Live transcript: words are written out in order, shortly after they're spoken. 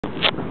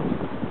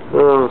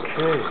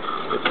Okay.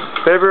 It's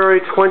February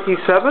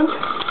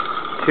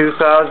 27th,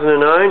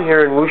 2009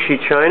 here in Wuxi,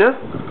 China.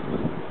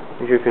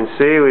 As you can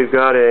see, we've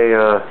got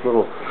a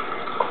little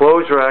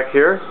clothes rack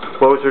here.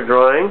 Clothes are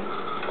drying.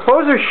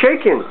 Clothes are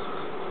shaking.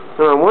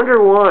 And I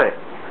wonder why.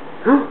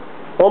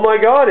 Oh my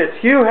God, it's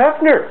Hugh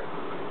Hefner.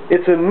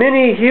 It's a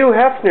mini Hugh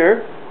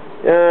Hefner.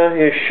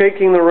 He's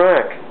shaking the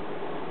rack.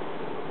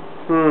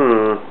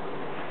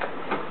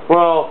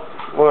 Well,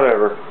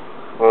 whatever.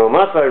 Well,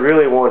 not that I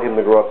really want him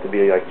to grow up to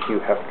be like Hugh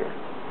Hefner.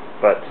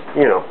 But,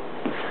 you know,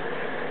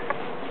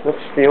 that's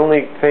the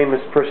only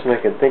famous person I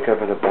can think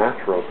of in a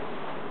bathrobe.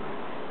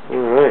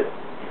 Alright.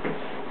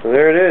 So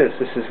there it is.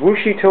 This is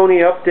Wuxi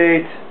Tony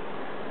Update.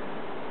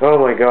 Oh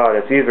my God,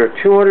 it's either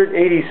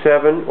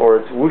 287 or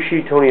it's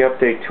Wuxi Tony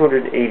Update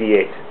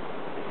 288.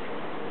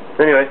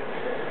 Anyway.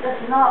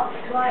 That's not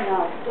dry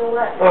now, it's still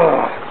wet.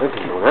 Oh, I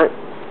didn't know that.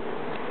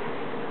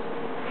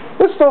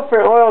 It's still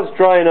fair. Oil is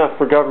dry enough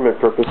for government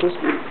purposes.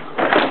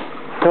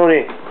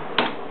 Tony.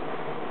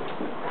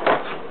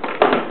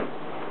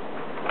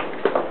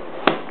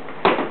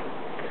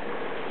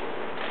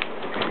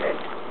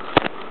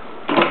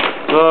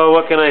 Oh,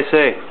 what can I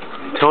say?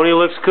 Tony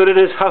looks good in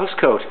his house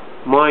coat.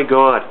 My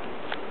God.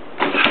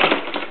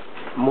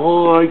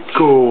 My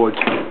God.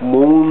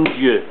 Mon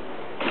Dieu.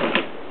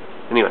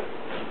 Anyway.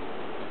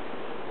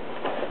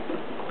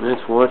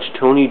 Let's watch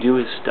Tony do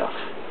his stuff.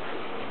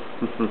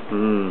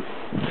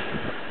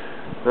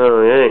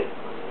 Alright.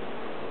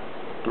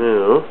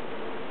 Now.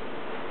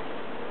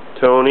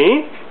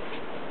 Tony?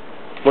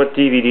 What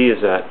DVD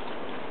is that?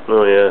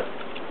 Oh yeah.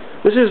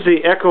 This is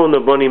the Echo and the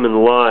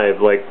Bunnymen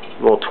live, like,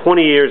 well,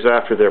 20 years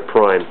after their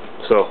prime.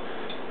 So,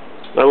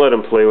 I let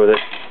him play with it.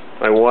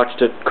 I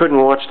watched it. Couldn't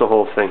watch the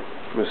whole thing.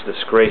 It was a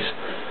disgrace.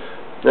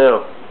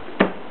 Now,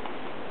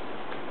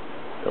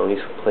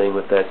 Tony's playing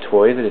with that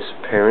toy that his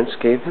parents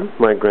gave him.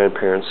 My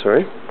grandparents,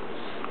 sorry.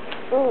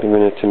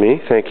 Giving it to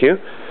me. Thank you.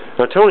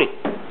 Now, Tony.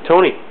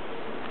 Tony.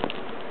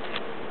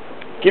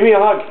 Give me a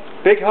hug.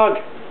 Big hug.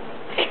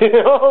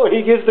 Oh,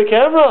 he gives the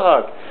camera a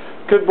hug.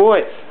 Good boy.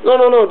 No,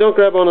 no, no, don't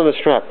grab onto the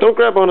strap. Don't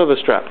grab onto the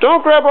strap.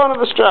 Don't grab onto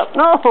the strap.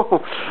 No.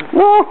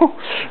 No.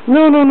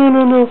 No, no, no,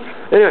 no, no.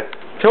 Anyway,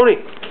 Tony,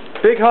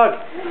 big hug.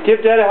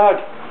 Give Dad a hug.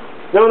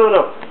 No, no,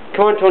 no.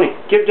 Come on, Tony.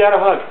 Give Dad a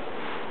hug.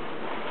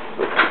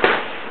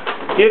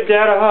 Give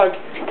Dad a hug.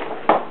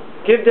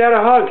 Give Dad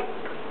a hug.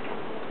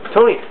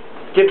 Tony,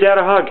 give Dad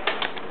a hug.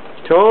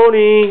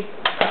 Tony.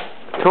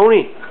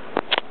 Tony.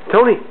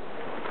 Tony.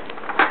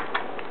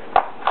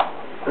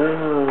 What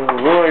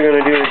am I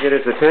going to do to get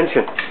his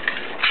attention?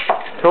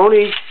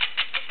 Tony,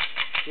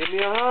 give me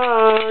a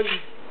hug.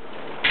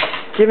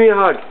 Give me a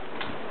hug.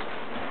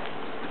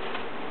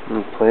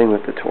 I'm playing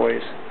with the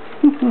toys.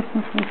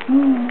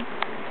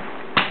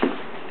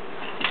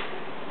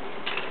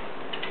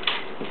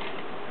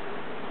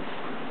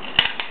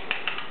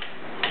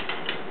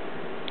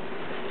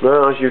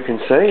 Well, as you can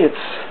say,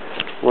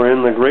 we're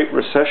in the Great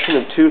Recession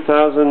of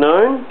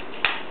 2009.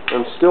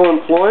 I'm still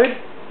employed.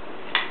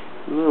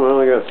 Oh, well,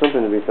 I got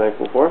something to be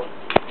thankful for.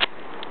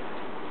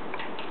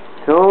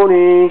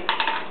 Tony!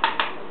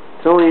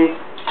 Tony!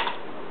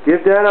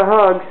 Give Dad a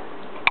hug!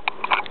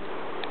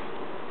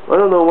 I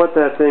don't know what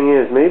that thing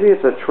is. Maybe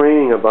it's a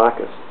training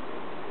abacus.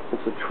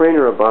 It's a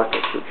trainer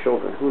abacus for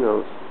children. Who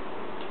knows?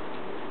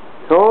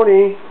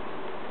 Tony!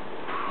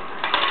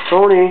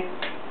 Tony!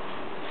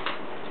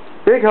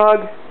 Big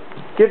hug!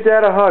 Give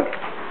Dad a hug!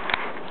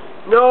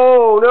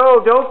 No!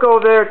 No! Don't go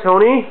there,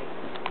 Tony!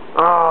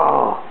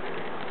 Oh!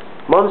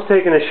 Mom's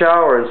taking a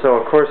shower, and so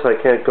of course I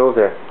can't go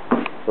there.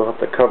 We'll have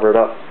to cover it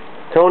up.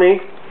 Tony?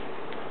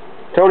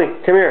 Tony,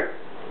 come here.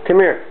 Come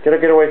here. Get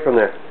away from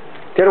there.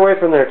 Get away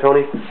from there,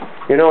 Tony.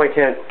 You know I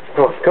can't.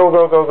 Go, go,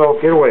 go, go, go.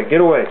 Get away,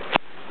 get away.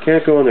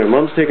 Can't go in there.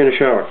 Mom's taking a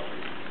shower.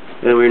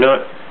 And we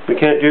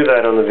can't do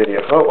that on the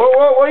video. Oh, whoa,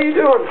 whoa, what are you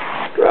doing?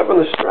 Grabbing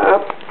the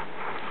strap.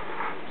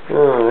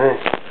 Oh, man.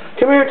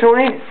 Come here,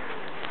 Tony.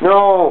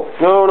 No,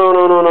 no, no,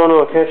 no, no, no,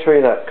 no. I can't show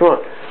you that. Come on.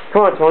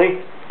 Come on,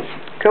 Tony.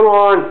 Come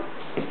on.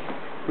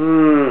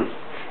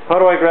 How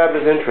do I grab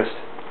his interest?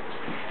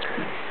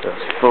 Let's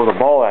throw the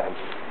ball at him.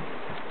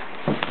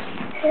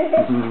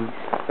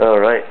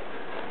 Alright.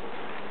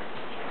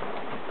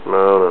 No,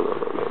 no, no,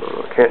 no, no, no,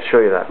 no. Can't show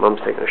you that.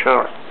 Mom's taking a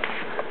shower.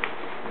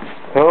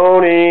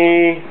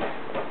 Tony!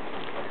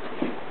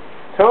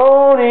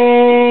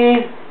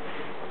 Tony!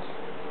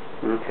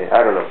 Okay,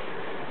 I don't know.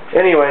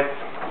 Anyway.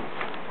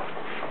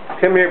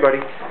 Come here, buddy.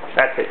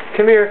 That's it.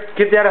 Come here.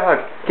 Give Dad a hug.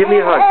 Give me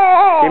a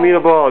hug. Give me the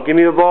ball. Give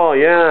me the ball.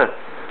 Yeah.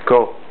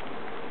 Go.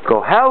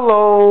 Go.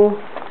 Hello.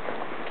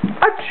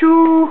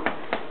 Achoo.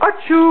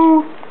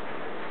 Achoo.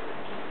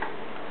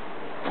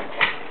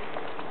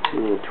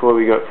 The toy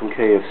we got from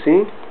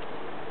KFC.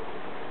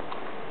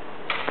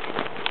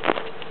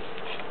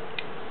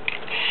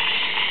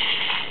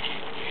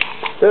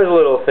 There's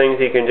little things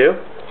he can do.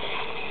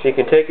 He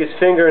can take his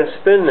finger and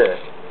spin that.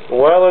 A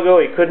while ago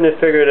he couldn't have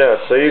figured it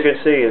out. So you can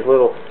see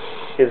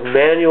his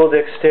manual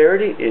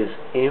dexterity is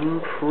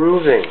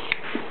improving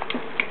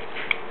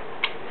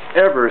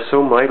ever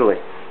so mightily.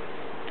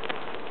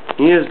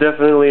 He is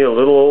definitely a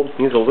little old.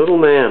 He's a little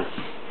man.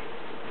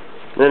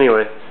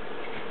 Anyway,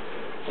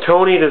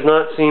 Tony does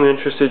not seem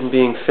interested in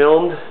being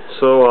filmed,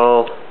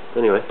 so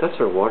anyway, that's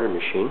our water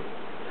machine.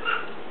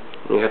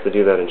 You have to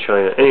do that in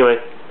China. Anyway,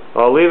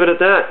 I'll leave it at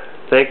that.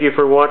 Thank you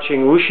for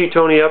watching Wuxi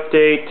Tony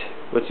Update.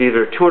 It's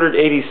either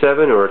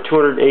 287 or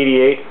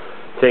 288,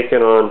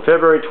 taken on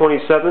February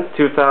 27th,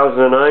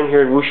 2009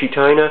 here in Wuxi,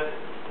 China.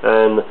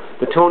 And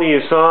the Tony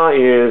you saw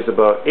is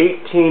about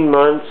 18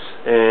 months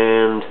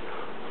and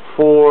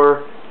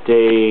 4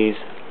 days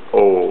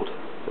old.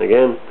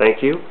 Again,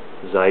 thank you.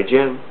 再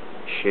见，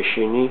谢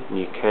谢你，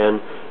你看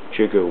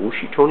这个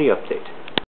Wuxi Tony Update。